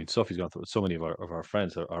mean, Sophie's gone through it. So many of our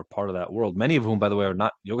friends are part of that world. Many of whom, by the way, are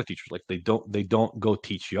not yoga teachers. Like they don't go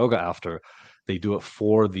teach yoga after. They do it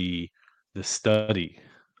for the study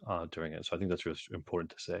during it. So I think that's really important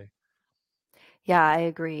to say. Yeah, I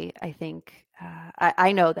agree. I think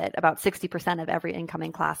I know that about 60% of every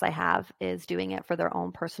incoming class I have is doing it for their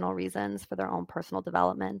own personal reasons, for their own personal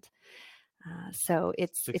development. So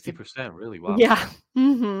it's a 60%, really? Wow. yeah,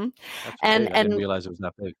 hmm That's and big. I didn't and realize it was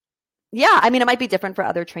that big. yeah, I mean, it might be different for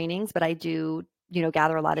other trainings, but I do,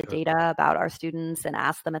 gather a lot of Sure. data about our students and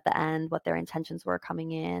ask them at the end what their intentions were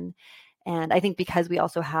coming in. And I think because we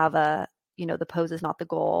also have the pose is not the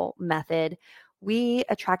goal method, we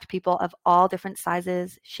attract people of all different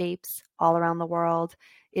sizes, shapes, all around the world.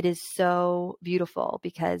 It is so beautiful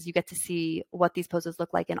because you get to see what these poses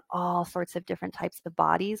look like in all sorts of different types of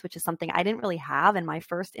bodies, which is something I didn't really have in my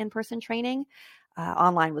first in-person training.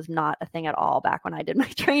 Online was not a thing at all back when I did my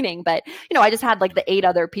training, but I just had like the 8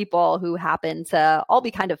 other people who happened to all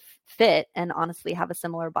be kind of fit and honestly have a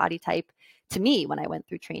similar body type to me when I went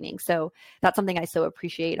through training. So that's something I so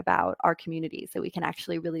appreciate about our community. So we can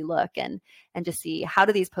actually really look and just see, how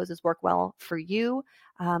do these poses work well for you?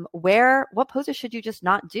 What poses should you just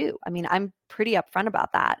not do? I mean, I'm pretty upfront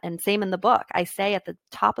about that. And same in the book. I say at the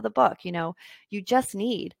top of the book, you just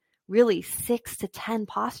need really 6 to 10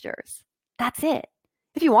 postures. That's it.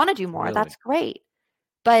 If you want to do more, Really? that's great.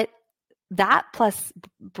 But that plus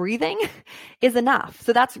breathing is enough.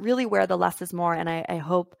 So that's really where the less is more. And I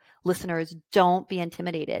hope listeners don't be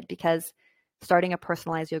intimidated, because starting a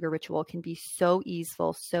personalized yoga ritual can be so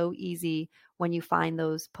easeful, so easy when you find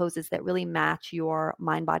those poses that really match your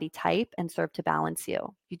mind body type and serve to balance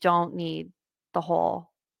you. You don't need the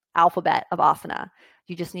whole alphabet of asana.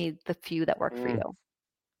 You just need the few that work for Mm. you.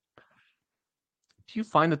 Do you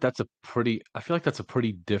find that I feel like that's a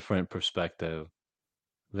pretty different perspective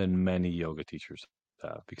than many yoga teachers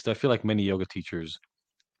have? Because I feel like many yoga teachers,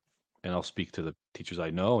 and I'll speak to the teachers I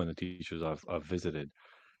know and the teachers I've visited,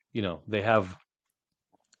 they have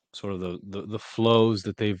sort of the flows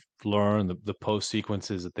that they've learned, the post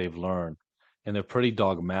sequences that they've learned, and they're pretty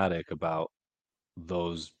dogmatic about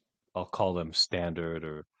those, I'll call them standard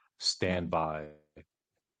or Mhm. standby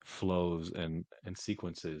flows and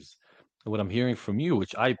sequences. And what I'm hearing from you,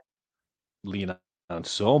 which I lean on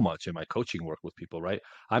so much in my coaching work with people, right?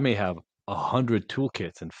 I may have 100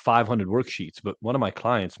 toolkits and 500 worksheets, but one of my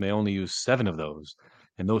clients may only use seven of those.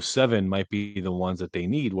 And those seven might be the ones that they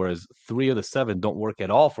need, whereas three of the seven don't work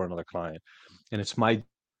at all for another client. And it's my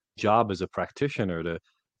job as a practitioner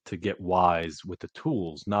to get wise with the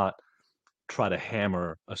tools, not try to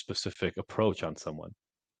hammer a specific approach on someone.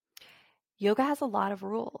 Yoga has a lot of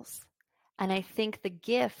rules. And I think the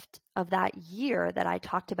gift of that year that I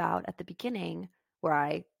talked about at the beginning, where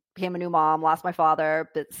I became a new mom, lost my father,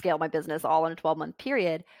 but scaled my business all in a 12-month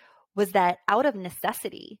period, was that out of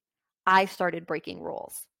necessity, I started breaking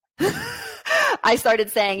rules. I started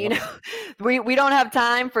saying, Yep. we don't have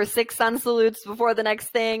time for 6 sun salutes before the next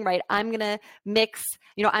thing, right? I'm going to mix,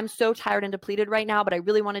 I'm so tired and depleted right now, but I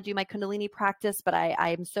really want to do my Kundalini practice, but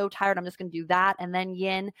I'm so tired. I'm just going to do that. And then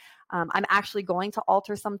yin, I'm actually going to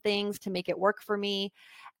alter some things to make it work for me.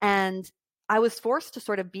 And I was forced to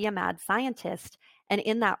sort of be a mad scientist. And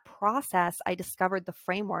in that process, I discovered the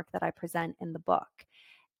framework that I present in the book.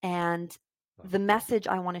 And the message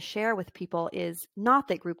I want to share with people is not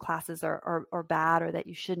that group classes are bad or that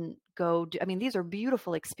you shouldn't go do. I mean, these are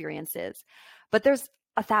beautiful experiences, but there's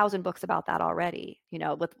 1,000 books about that already,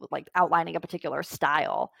 with like outlining a particular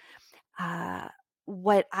style. Uh,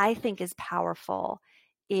 what I think is powerful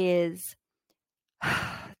is,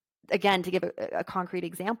 again, to give a concrete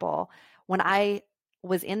example, when I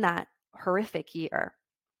was in that horrific year,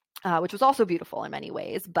 which was also beautiful in many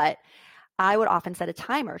ways, but I would often set a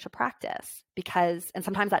timer to practice and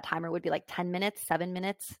sometimes that timer would be like 10 minutes, 7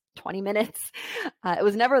 minutes, 20 minutes. It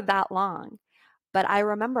was never that long. But I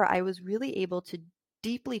remember I was really able to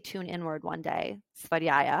deeply tune inward one day,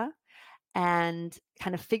 Svadhyaya, and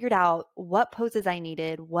kind of figured out what poses I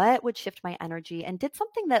needed, what would shift my energy, and did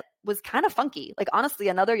something that was kind of funky. Like, honestly,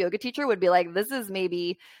 another yoga teacher would be like, this is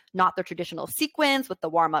maybe not the traditional sequence with the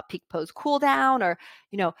warm up, peak pose, cool down, or,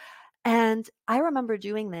 you know, and I remember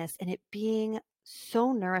doing this and it being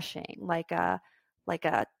so nourishing, like a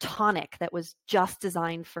tonic that was just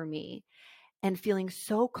designed for me, and feeling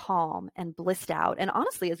so calm and blissed out, and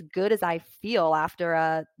honestly as good as I feel after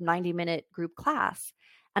a 90-minute group class.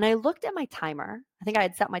 And I looked at my timer. I think I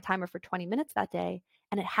had set my timer for 20 minutes that day,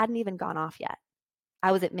 and it hadn't even gone off yet.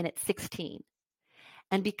 I was at minute 16.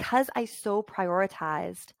 And because I so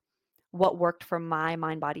prioritized what worked for my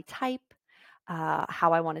mind body type,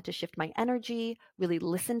 how I wanted to shift my energy, really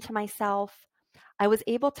listen to myself, I was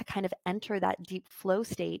able to kind of enter that deep flow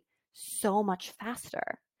state so much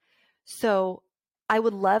faster. So I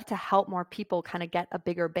would love to help more people kind of get a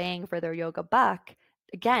bigger bang for their yoga buck.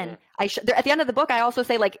 Again, Mm. at the end of the book, I also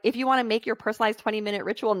say, like, if you want to make your personalized 20-minute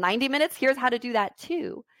ritual 90 minutes, here's how to do that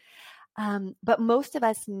too. But most of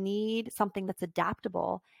us need something that's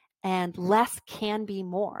adaptable, and less can be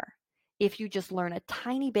more if you just learn a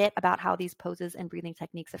tiny bit about how these poses and breathing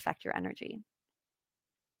techniques affect your energy.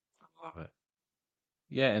 Love it.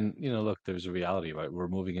 Yeah, and look, there's a reality, right? We're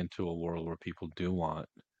moving into a world where people do want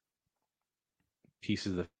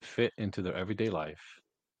pieces that fit into their everyday life.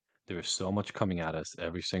 There is so much coming at us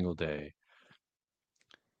every single day.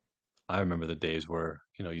 I remember the days where,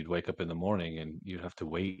 you'd wake up in the morning and you'd have to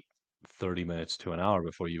wait 30 minutes to an hour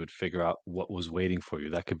before you would figure out what was waiting for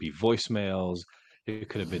you. That could be voicemails, It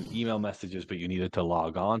could have been email messages, but you needed to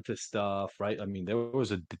log on to stuff, right? I mean, there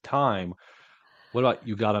was a time. What about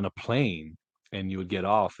you got on a plane and you would get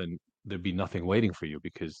off and there'd be nothing waiting for you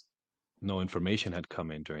because no information had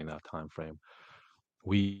come in during that time frame.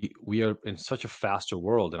 We are in such a faster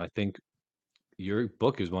world, and I think your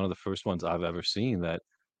book is one of the first ones I've ever seen that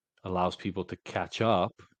allows people to catch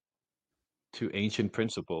up to ancient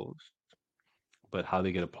principles, but how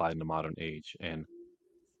they get applied in the modern age. And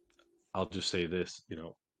I'll just say this,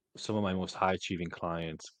 some of my most high achieving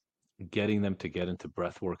clients, getting them to get into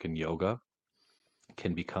breath work and yoga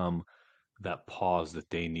can become that pause that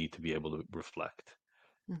they need to be able to reflect.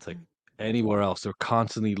 It's like Mhm. anywhere else, they're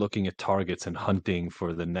constantly looking at targets and hunting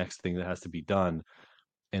for the next thing that has to be done.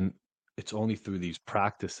 And it's only through these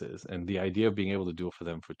practices and the idea of being able to do it for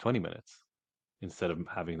them for 20 minutes instead of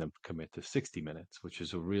having them commit to 60 minutes, which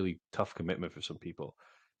is a really tough commitment for some people,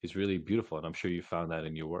 is really beautiful. And I'm sure you found that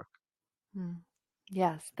in your work. Mm.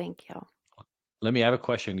 Yes, thank you. Let me have a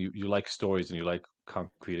question. You like stories and you like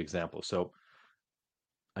concrete examples. So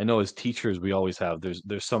I know as teachers, we always have,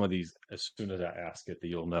 there's some of these, as soon as I ask it, that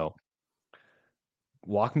you'll know.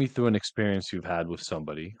 Walk me through an experience you've had with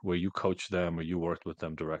somebody where you coached them or you worked with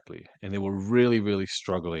them directly, and they were really, really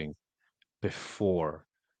struggling before,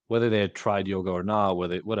 whether they had tried yoga or not,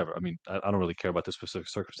 whether whatever. I mean, I don't really care about the specific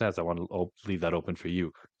circumstance. I want to leave that open for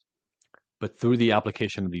you. But through the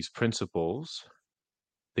application of these principles,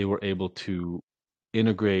 they were able to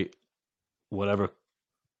integrate whatever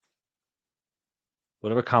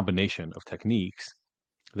whatever combination of techniques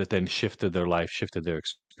that then shifted their life, shifted their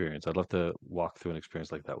experience. I'd love to walk through an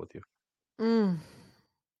experience like that with you. Mm.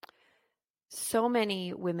 So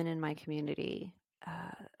many women in my community,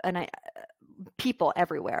 uh, and people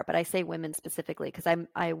everywhere, but I say women specifically because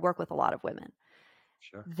I work with a lot of women.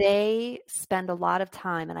 Sure. They spend a lot of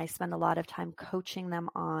time, and I spend a lot of time coaching them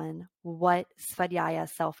on what Svadhyaya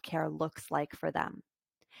self-care looks like for them.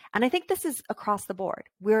 And I think this is across the board.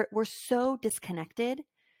 We're so disconnected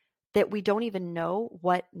that we don't even know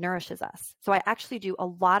what nourishes us. So I actually do a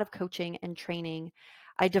lot of coaching and training.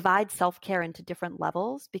 I divide self-care into different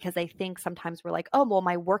levels because I think sometimes we're like, oh, well,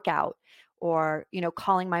 my workout or,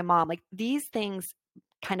 calling my mom, like these things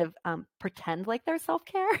kind of pretend like they're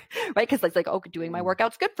self-care, right? Because it's like, oh, doing my Mm,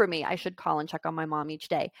 workout's good for me. I should call and check on my mom each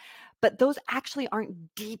day. But those actually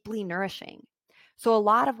aren't deeply nourishing. So a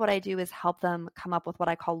lot of what I do is help them come up with what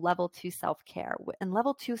I call level 2 self-care. And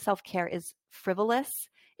level 2 self-care is frivolous,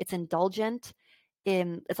 it's indulgent.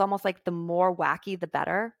 It's almost like the more wacky, the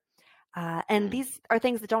better. And mm, these are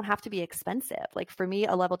things that don't have to be expensive. Like for me,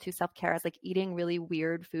 a level 2 self care is like eating really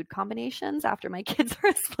weird food combinations after my kids are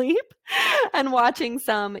asleep and watching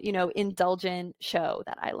some, indulgent show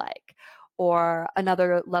that I like. Or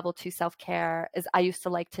another level 2 self care is I used to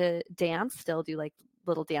like to dance, still do like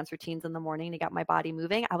little dance routines in the morning to get my body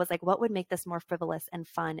moving. I was like, what would make this more frivolous and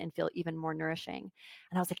fun and feel even more nourishing?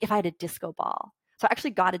 And I was like, if I had a disco ball. So I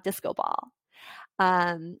actually got a disco ball.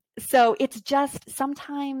 So it's just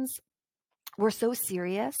sometimes we're so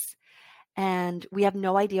serious and we have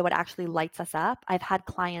no idea what actually lights us up. I've had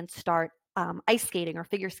clients start ice skating or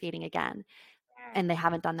figure skating again, and they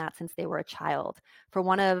haven't done that since they were a child. For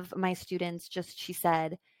one of my students, just she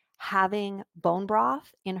said, having bone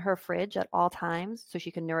broth in her fridge at all times so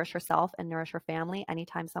she can nourish herself and nourish her family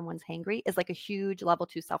anytime someone's hangry is like a huge level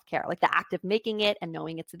 2 self-care. Like the act of making it and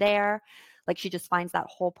knowing it's there, like she just finds that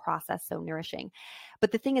whole process so nourishing.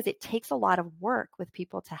 But the thing is, it takes a lot of work with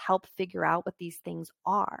people to help figure out what these things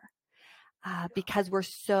are, because we're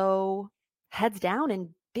so heads down and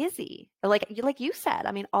busy. Like you said,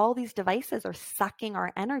 I mean, all these devices are sucking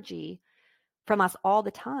our energy from us all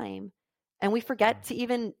the time. And we forget yeah. to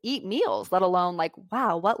even eat meals, let alone like,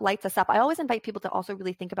 wow, what lights us up? I always invite people to also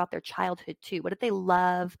really think about their childhood too. What did they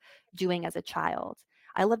love doing as a child?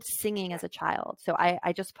 I loved singing as a child. So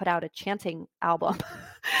I just put out a chanting album,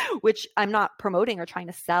 which I'm not promoting or trying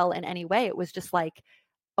to sell in any way. It was just like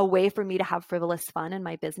a way for me to have frivolous fun in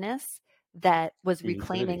my business that was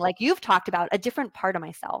reclaiming, Creativity. like you've talked about, a different part of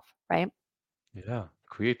myself, right? Yeah.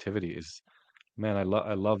 Creativity is, man, I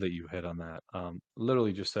love that you hit on that.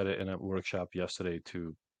 Literally just said it in a workshop yesterday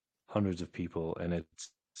to hundreds of people, and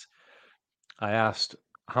I asked,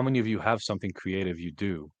 how many of you have something creative you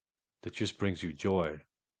do that just brings you joy?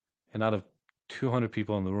 And out of 200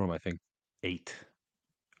 people in the room, I think eight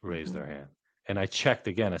raised Mm-hmm. their hand. And I checked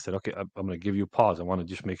again. I said, okay, I'm going to give you a pause. I want to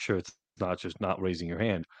just make sure it's not just not raising your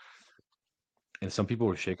hand. And some people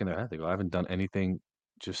were shaking their head. They go, I haven't done anything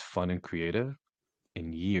just fun and creative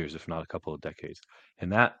in years, if not a couple of decades.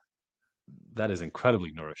 And that is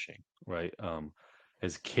incredibly nourishing, right?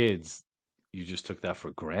 As kids, you just took that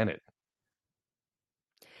for granted.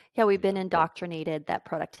 Yeah, we've been Yeah, but indoctrinated that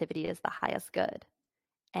productivity is the highest good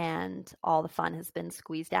and all the fun has been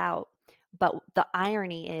squeezed out. But the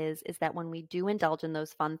irony is that when we do indulge in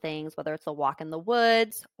those fun things, whether it's a walk in the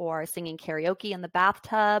woods or singing karaoke in the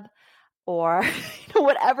bathtub or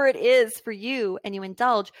whatever it is for you and you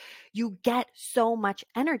indulge, you get so much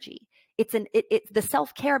energy. The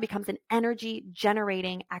self-care becomes an energy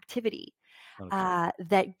generating activity 100%.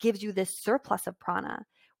 that gives you this surplus of prana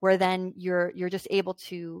where then you're just able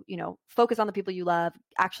to focus on the people you love,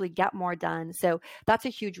 actually get more done. So that's a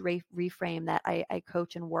huge reframe that I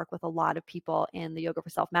coach and work with a lot of people in the Yoga for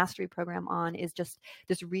Self Mastery program on, is just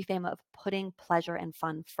this reframe of putting pleasure and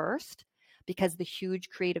fun first, because the huge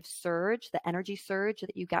creative surge, the energy surge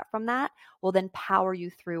that you get from that will then power you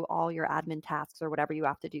through all your admin tasks or whatever you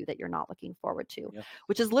have to do that you're not looking forward to, Yeah,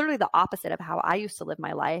 which is literally the opposite of how I used to live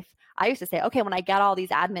my life. I used to say, okay, when I get all these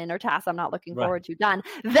admin or tasks I'm not looking right. forward to done,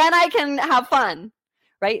 then I can have fun,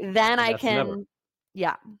 right? Then And I that's never. can,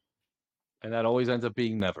 yeah, And that always ends up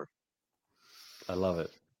being never. I love it.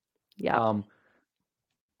 yeah. Um,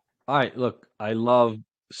 all right, look, I love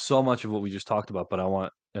so much of what we just talked about, but I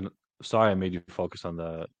want, and sorry I made you focus on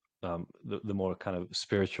the more kind of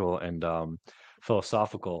spiritual and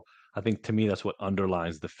philosophical. I think to me that's what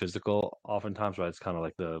underlines the physical oftentimes, right? It's kind of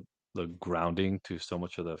like the grounding to so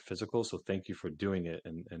much of the physical. So thank you for doing it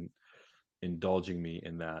and indulging me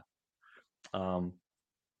in that. Um,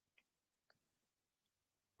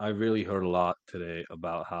 I really heard a lot today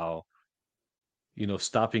about how,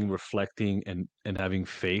 stopping, reflecting, and having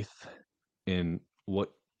faith in what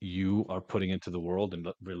you are putting into the world and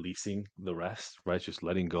releasing the rest, right? Just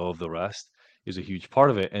letting go of the rest is a huge part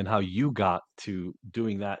of it. And how you got to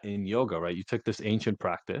doing that in yoga, right? You took this ancient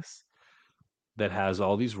practice that has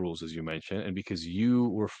all these rules, as you mentioned, and because you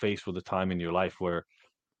were faced with a time in your life where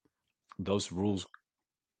those rules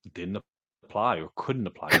didn't apply or couldn't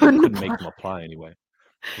apply, you Couldn't couldn't make apply. them apply anyway,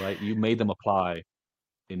 right? You made them apply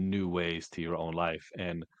in new ways to your own life.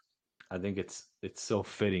 And I think it's so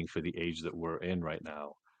fitting for the age that we're in right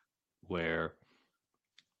now, where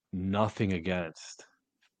nothing against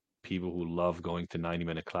people who love going to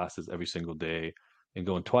 90-minute classes every single day and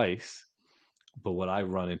going twice. But what I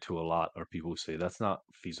run into a lot are people who say that's not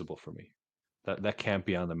feasible for me. That can't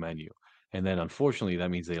be on the menu. And then unfortunately that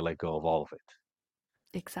means they let go of all of it.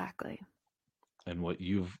 Exactly. And what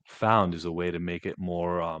you've found is a way to make it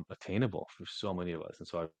more attainable for so many of us. And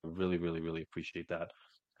so I really, really, really appreciate that.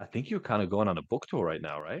 I think you're kind of going on a book tour right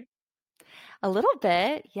now, right? A little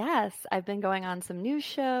bit, yes. I've been going on some news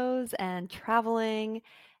shows and traveling,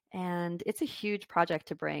 and it's a huge project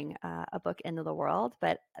to bring a book into the world.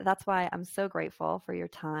 But that's why I'm so grateful for your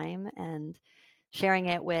time and sharing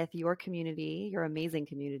it with your community, your amazing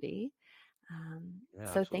community. Yeah,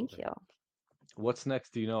 So thank absolutely. you. What's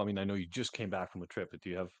next? Do you know? I mean, I know you just came back from a trip, but do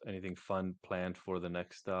you have anything fun planned for the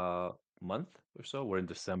next month or so? We're in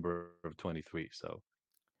December of 23, so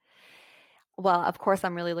Well, of course,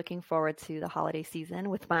 I'm really looking forward to the holiday season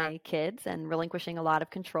with my kids and relinquishing a lot of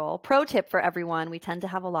control. Pro tip for everyone, we tend to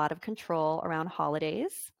have a lot of control around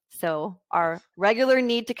holidays. So our yes. regular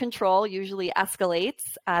need to control usually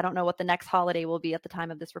escalates. I don't know what the next holiday will be at the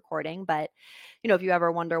time of this recording, but if you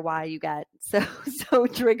ever wonder why you get so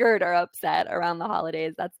triggered or upset around the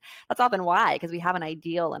holidays, that's often why, because we have an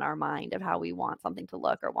ideal in our mind of how we want something to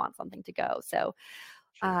look or want something to go. So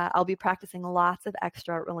Sure. I'll be practicing lots of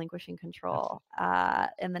extra relinquishing control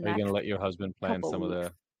in the Are you going to next let your husband plan couple some of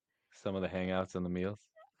weeks. the hangouts and the meals?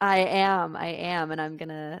 I am, and I'm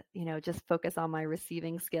gonna, just focus on my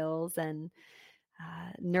receiving skills and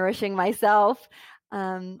nourishing myself.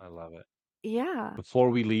 Um, I love it. yeah. Before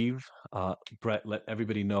we leave, Brett, let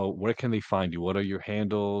everybody know where can they find you? What are your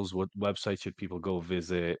handles? What website should people go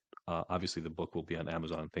visit? Obviously, the book will be on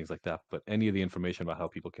Amazon and things like that, but any of the information about how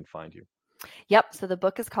people can find you. Yep. So the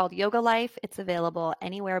book is called Yoga Life. It's available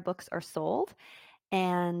anywhere books are sold.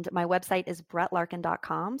 And my website is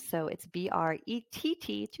brettlarkin.com. So it's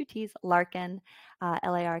BRETT, two T's, Larkin,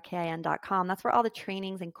 LARKIN.com. That's where all the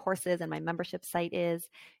trainings and courses and my membership site is.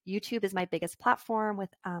 YouTube is my biggest platform with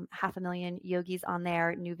 500,000 yogis on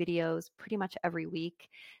there, new videos pretty much every week.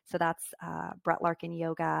 So that's Brett Larkin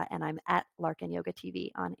Yoga, and I'm at Larkin Yoga TV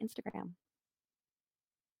on Instagram.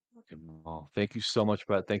 Well, thank you so much,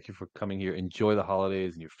 Brett. Thank you for coming here. Enjoy the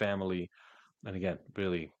holidays and your family. And again,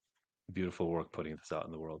 really beautiful work putting this out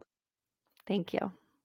in the world. Thank you.